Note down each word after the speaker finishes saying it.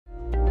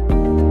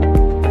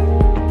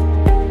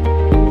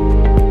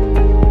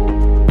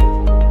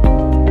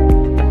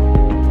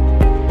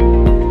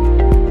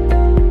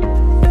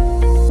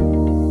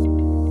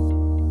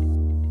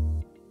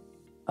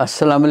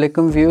अस्सलाम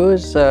वालेकुम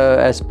viewers,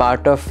 as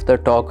part of the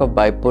talk of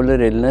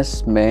bipolar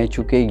illness में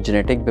चूँकि एक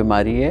जेनेटिक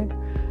बीमारी है,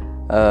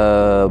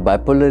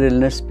 बाइपोलर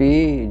इलनेस भी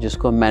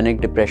जिसको मैनिक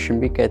डिप्रेशन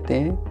भी कहते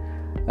हैं,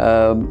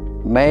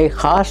 मैं एक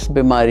ख़ास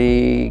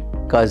बीमारी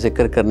का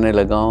जिक्र करने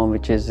लगा हूँ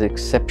which is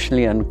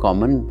exceptionally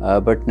uncommon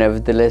but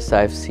nevertheless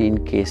I have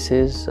seen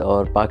cases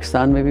और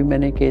पाकिस्तान में भी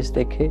मैंने केस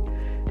देखे।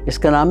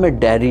 इसका नाम है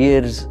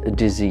डैरियर्स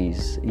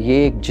डिजीज़।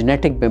 ये एक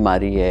जेनेटिक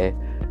बीमारी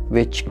है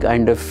which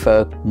kind of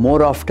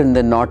more often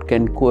than not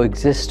can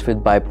coexist with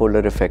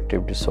bipolar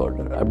affective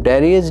disorder. अब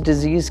Dariers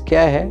disease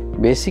क्या है?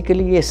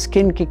 Basically ये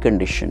skin की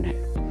condition है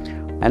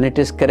and it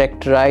is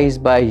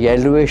characterized by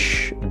yellowish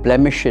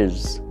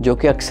blemishes जो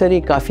कि अक्सर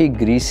ही काफ़ी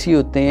greasy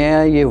होते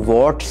हैं, ये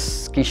warts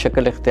की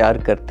शक्ल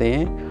इख्तियार करते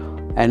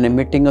हैं and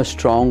emitting a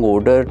strong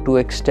odor to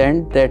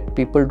extent that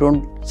people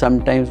don't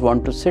sometimes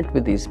want to sit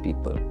with these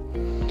people.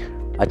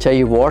 अच्छा,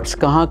 ये वॉट्स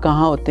कहाँ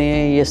कहाँ होते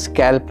हैं? ये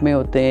स्कैल्प में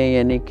होते हैं,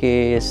 यानी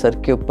कि सर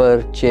के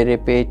ऊपर, चेहरे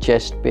पे,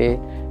 चेस्ट पे,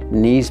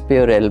 नीज़ पे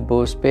और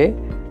एल्बोज पे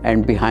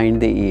and behind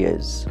the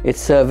years.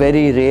 It's a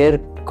very rare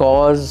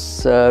cause,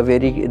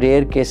 very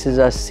rare cases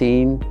are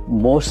seen.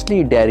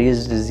 Mostly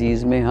डैरियर्स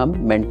disease में हम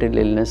मेंटल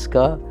इलनेस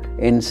का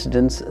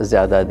इंसिडेंस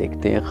ज़्यादा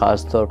देखते हैं,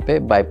 ख़ास तौर पे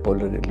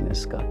बाइपोलर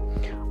इलनेस का।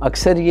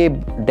 अक्सर ये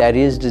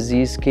डैरियर्स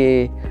डिजीज़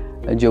के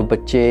जो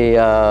बच्चे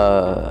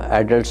या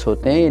एडल्ट्स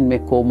होते हैं,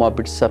 इनमें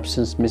comorbid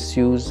substance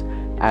misuse,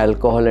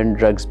 alcohol and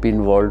drugs भी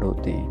इन्वॉल्व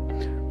होते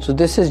हैं। So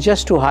this is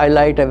just to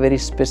highlight a very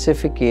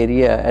specific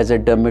area as a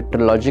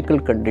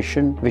dermatological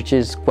condition which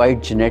is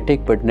quite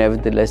genetic but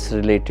nevertheless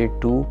related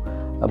to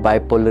a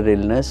bipolar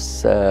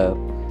illness.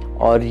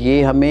 और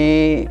ये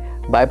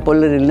हमें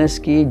bipolar illness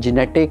की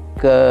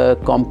genetic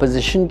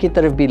composition की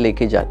तरफ भी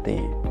लेके जाते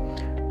हैं।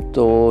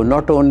 So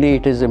not only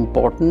it is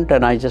important,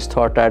 and I just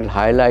thought I'll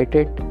highlight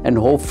it, and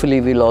hopefully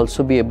we'll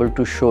also be able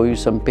to show you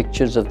some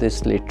pictures of this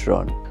later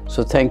on.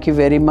 So thank you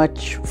very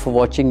much for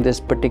watching this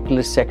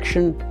particular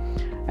section,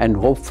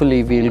 and hopefully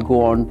we'll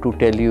go on to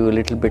tell you a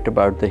little bit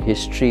about the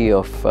history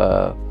of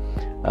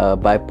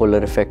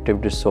bipolar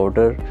affective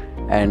disorder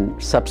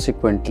and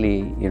subsequently,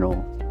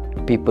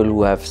 people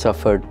who have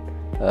suffered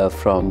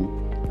from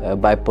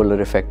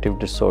bipolar affective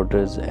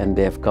disorders and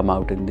they have come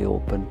out in the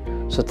open.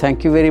 So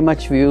thank you very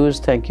much viewers,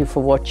 thank you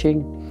for watching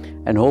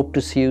and hope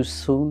to see you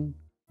soon.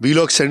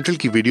 Vlog central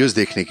की videos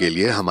देखने के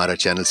लिए हमारा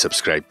channel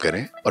subscribe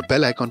करें और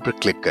bell icon पर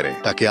click करें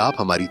ताकि आप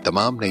हमारी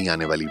तमाम नई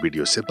आने वाली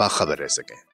वीडियो से बाखबर रह सकें।